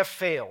you may have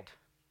failed,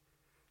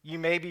 you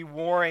may be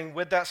warring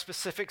with that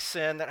specific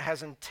sin that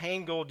has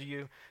entangled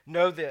you,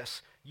 know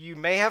this: you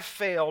may have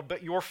failed,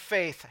 but your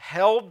faith,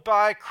 held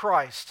by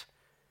Christ,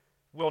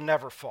 will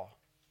never fall.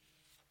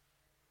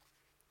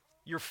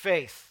 Your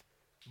faith,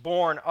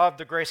 born of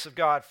the grace of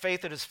God,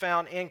 faith that is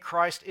found in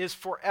Christ, is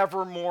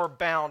forevermore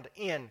bound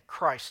in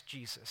Christ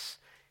Jesus.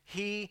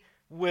 He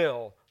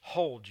will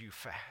hold you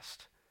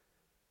fast.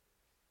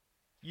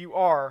 You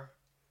are,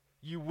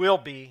 you will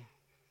be,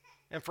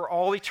 and for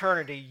all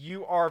eternity,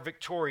 you are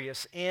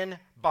victorious in,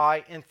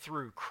 by, and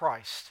through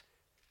Christ.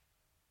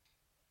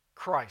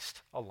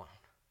 Christ alone.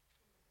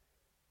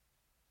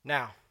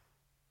 Now,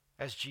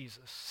 as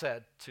Jesus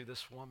said to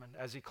this woman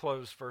as he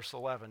closed verse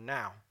 11,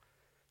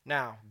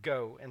 now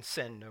go and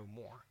sin no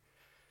more.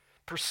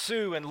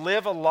 Pursue and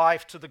live a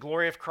life to the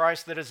glory of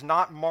Christ that is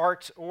not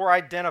marked or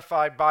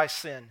identified by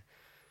sin.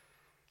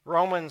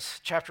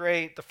 Romans chapter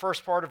 8, the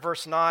first part of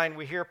verse 9,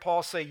 we hear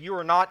Paul say, "You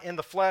are not in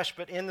the flesh,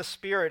 but in the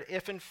Spirit,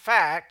 if in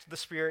fact the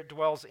Spirit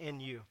dwells in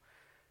you."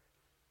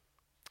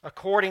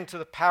 According to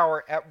the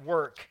power at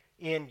work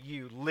in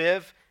you,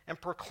 live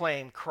and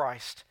proclaim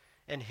Christ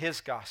and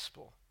his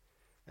gospel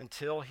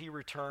until he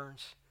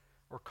returns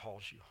or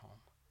calls you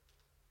home.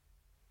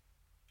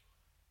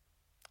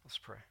 Let's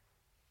pray.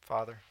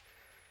 Father,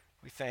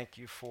 we thank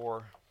you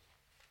for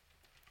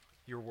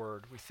your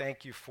word. We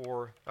thank you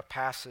for a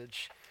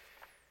passage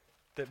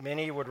that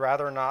many would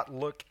rather not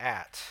look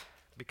at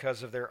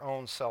because of their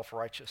own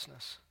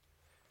self-righteousness.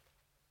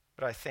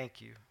 But I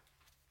thank you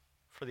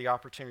for the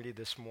opportunity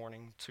this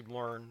morning to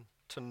learn,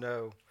 to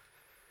know,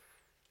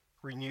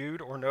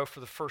 renewed or know for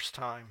the first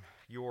time,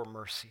 your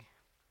mercy,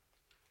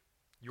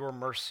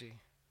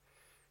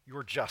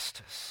 your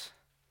justice,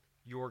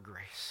 your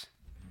grace.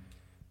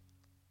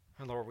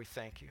 And Lord, we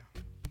thank you.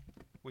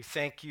 We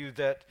thank you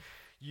that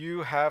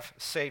you have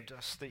saved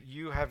us, that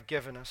you have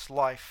given us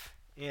life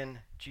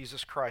in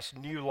Jesus Christ,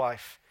 new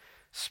life,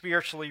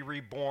 spiritually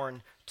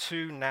reborn,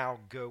 to now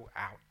go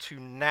out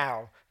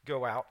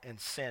and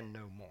sin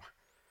no more.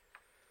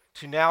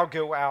 To now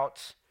go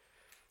out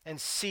and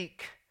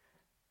seek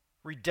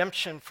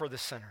redemption for the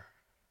sinner.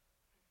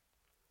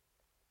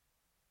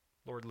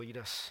 Lord, lead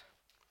us.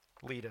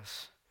 We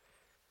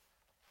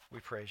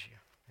praise you.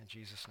 In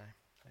Jesus' name,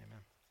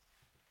 amen.